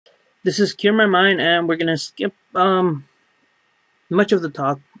This is Cure My Mind, and we're gonna skip much of the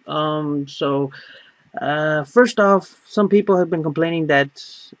talk. First off, some people have been complaining that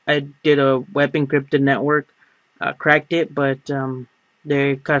I did a web encrypted network, cracked it, but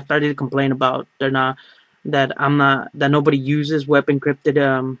they kind of started to complain about that nobody uses web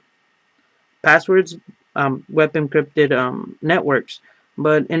encrypted passwords, web encrypted networks.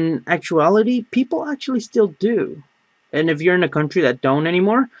 But in actuality, people actually still do. And if you're in a country that don't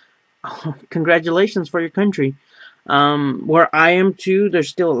anymore, congratulations for your country. Where I am too, there's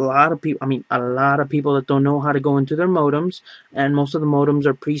still a lot of people. I mean, a lot of people that don't know how to go into their modems, and most of the modems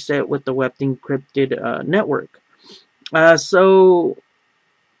are preset with the web encrypted network. So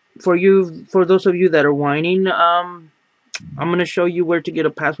for those of you that are whining, I'm going to show you where to get a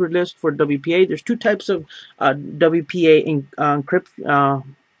password list for WPA. There's two types of WPA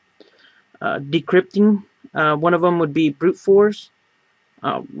decrypting. One of them would be brute force.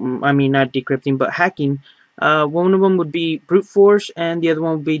 I mean, not decrypting, but hacking. One of them would be brute force, and the other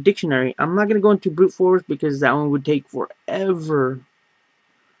one would be dictionary. I'm not going to go into brute force because that one would take forever.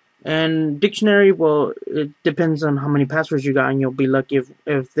 And dictionary, well, it depends on how many passwords you got, and you'll be lucky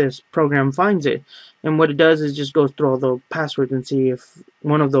if this program finds it. And what it does is just goes through all the passwords and see if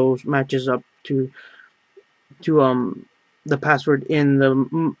one of those matches up to the password in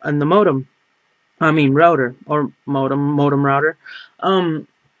the modem. I mean router or modem router.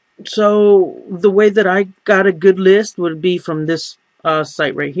 So the way that I got a good list would be from this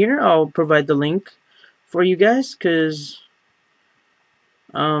site right here. I'll provide the link for you guys because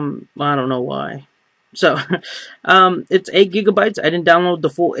I don't know why. So it's 8 gigabytes. I didn't download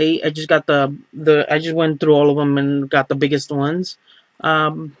the full 8. I just got I just went through all of them and got the biggest ones.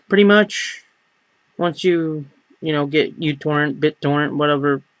 Pretty much once you get utorrent, bittorrent,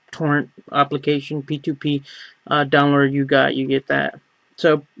 whatever torrent application, P2P download you get that.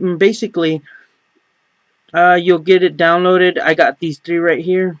 So basically, you'll get it downloaded. I got these three right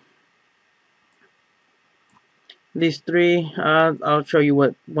here. These three, I'll show you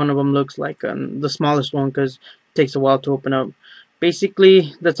what one of them looks like. The smallest one because it takes a while to open up.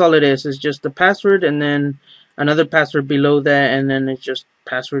 Basically, that's all it is. It's just the password and then another password below that, and then it's just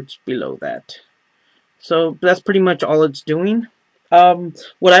passwords below that. So that's pretty much all it's doing.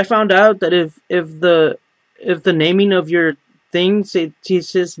 What I found out that if the naming of your thing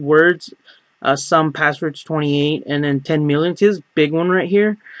says words, some passwords 28 and then 10 million, see this big one right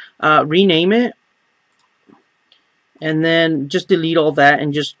here, rename it and then just delete all that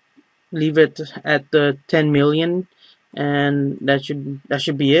and just leave it at the 10 million, and that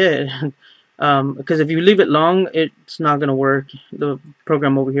should be it. Because if you leave it long, it's not gonna work. The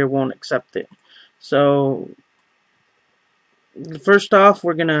program over here won't accept it. So first off,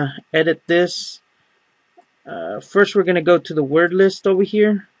 we're gonna edit this. First, we're gonna go to the word list over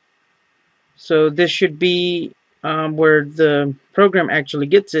here. So this should be where the program actually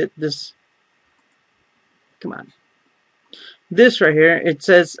gets it. Come on. This right here, it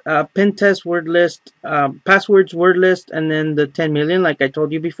says pen test word list, passwords word list, and then the 10 million, like I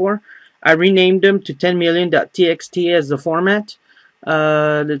told you before. I renamed them to 10million.txt as the format.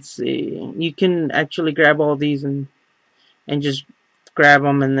 Let's see. You can actually grab all these and just grab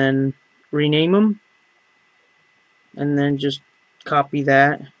them and then rename them. And then just copy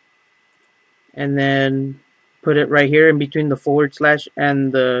that. And then put it right here in between the forward slash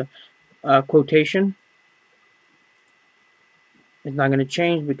and the quotation. It's not going to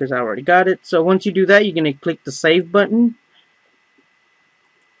change because I already got it. So once you do that, you're going to click the save button.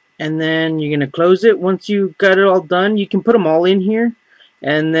 And then you're going to close it. Once you got it all done, you can put them all in here.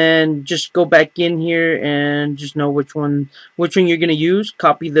 And then just go back in here and just know which one you're going to use.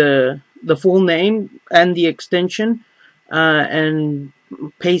 Copy the full name and the extension. And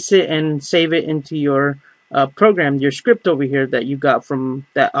paste it and save it into your program, your script over here that you got from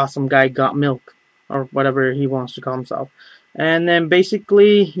that awesome guy Got Milk. Or whatever he wants to call himself. And then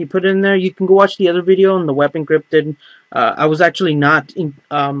basically you put it in there. You can go watch the other video on the web encrypted. I was actually not in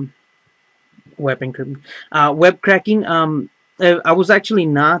web encrypted, web cracking. I was actually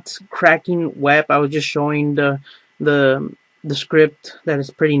not cracking web. I was just showing the script that is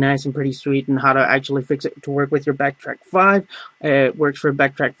pretty nice and pretty sweet, and how to actually fix it to work with your Backtrack 5. It works for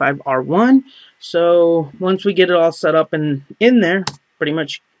Backtrack 5 R1. So once we get it all set up and in there, pretty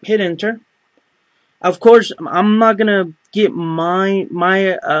much hit enter. Of course, I'm not gonna get my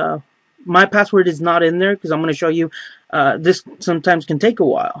password is not in there because I'm gonna show you this sometimes can take a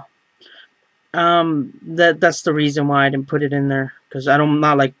while. That's the reason why I didn't put it in there, because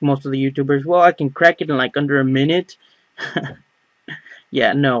not like most of the YouTubers. Well, I can crack it in like under a minute.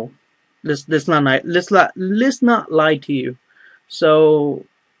 Yeah, no, let's not lie to you. So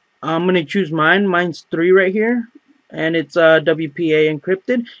I'm gonna choose mine. Mine's 3 right here, and it's WPA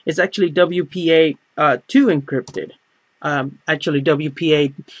encrypted. It's actually WPA 2 encrypted. Actually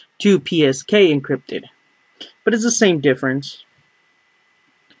WPA 2 PSK encrypted, but it's the same difference.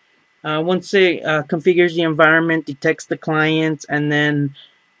 Once it configures the environment, detects the client, and then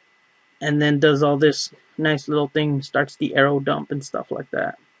does all this nice little thing, starts the arrow dump and stuff like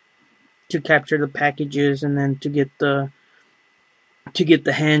that to capture the packages, and then to get the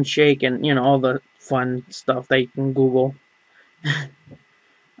handshake and all the fun stuff that you can Google.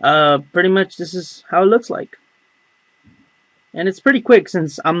 Pretty much this is how it looks like, and it's pretty quick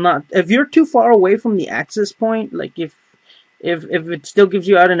since I'm not. If you're too far away from the access point, like if it still gives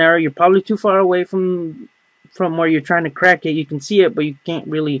you out an error, you're probably too far away from where you're trying to crack it. You can see it, but you can't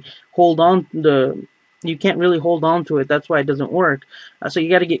really hold on to it. That's why it doesn't work. So you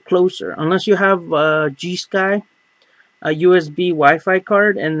got to get closer, unless you have G-Sky, a USB Wi-Fi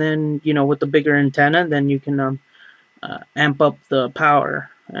card, and then with the bigger antenna, then you can amp up the power.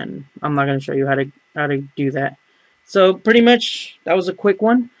 And I'm not going to show you how to do that. So pretty much that was a quick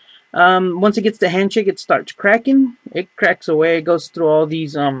one. Once it gets the handshake, it starts cracking. It cracks away. It goes through all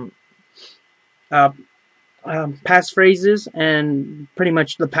these uh, passphrases and pretty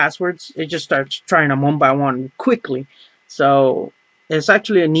much the passwords. It just starts trying them one by one quickly. So it's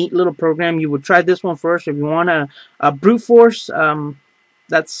actually a neat little program. You would try this one first. If you want a brute force,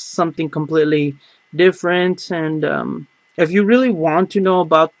 that's something completely different. And if you really want to know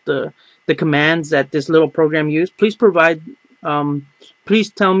about the commands that this little program uses, please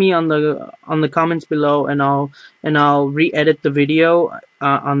tell me on the comments below, and I'll re-edit the video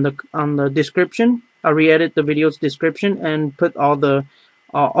on the description. I'll re-edit the video's description and put all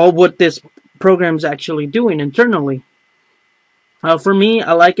what this program's actually doing internally. For me,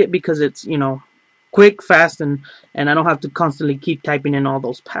 I like it because it's quick, fast, and I don't have to constantly keep typing in all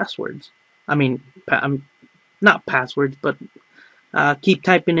those passwords. I mean, not passwords, but keep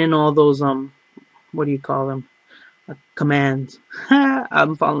typing in all those what do you call them? Commands.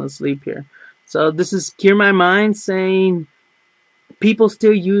 I'm falling asleep here. So this is Cure My Mind saying people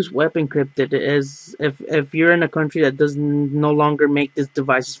still use web encrypted. As if you're in a country that does no longer make these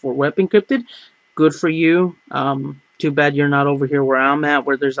devices for web encrypted, good for you. Too bad you're not over here where I'm at,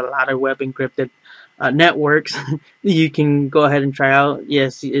 where there's a lot of web encrypted networks. You can go ahead and try out.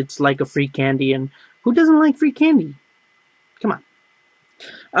 Yes, it's like a free candy, and who doesn't like free candy? Come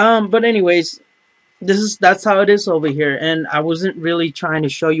on. But anyways, that's how it is over here, and I wasn't really trying to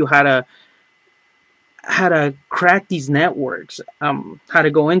show you how to crack these networks, how to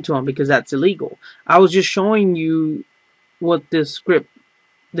go into them, because that's illegal. I was just showing you what this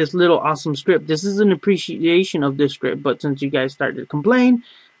little awesome script. This is an appreciation of this script, but since you guys started to complain,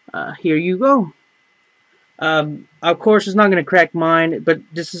 here you go. Of course, it's not going to crack mine, but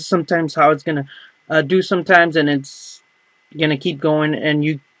this is sometimes how it's going to do sometimes, and it's going to keep going, and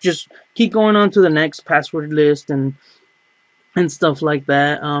you just keep going on to the next password list and stuff like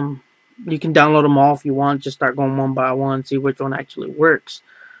that. You can download them all if you want. Just start going one by one, see which one actually works.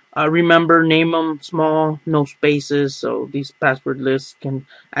 Remember, name them small, no spaces, so these password lists can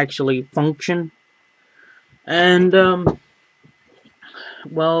actually function. And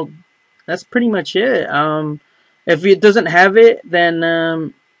well, that's pretty much it. If it doesn't have it,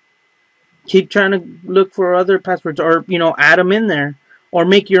 then keep trying to look for other passwords, or add them in there, or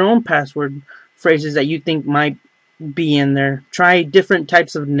make your own password phrases that you think might be in there. Try different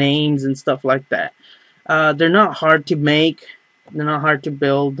types of names and stuff like that. They're not hard to make, they're not hard to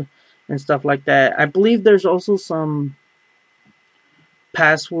build and stuff like that. I believe there's also some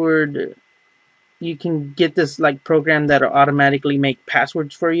password, you can get this like program that'll automatically make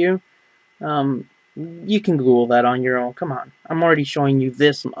passwords for you. You can Google that on your own. Come on, I'm already showing you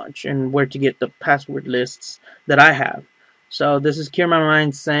this much and where to get the password lists that I have. So this is Cure My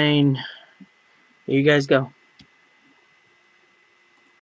Mind saying, here you guys go.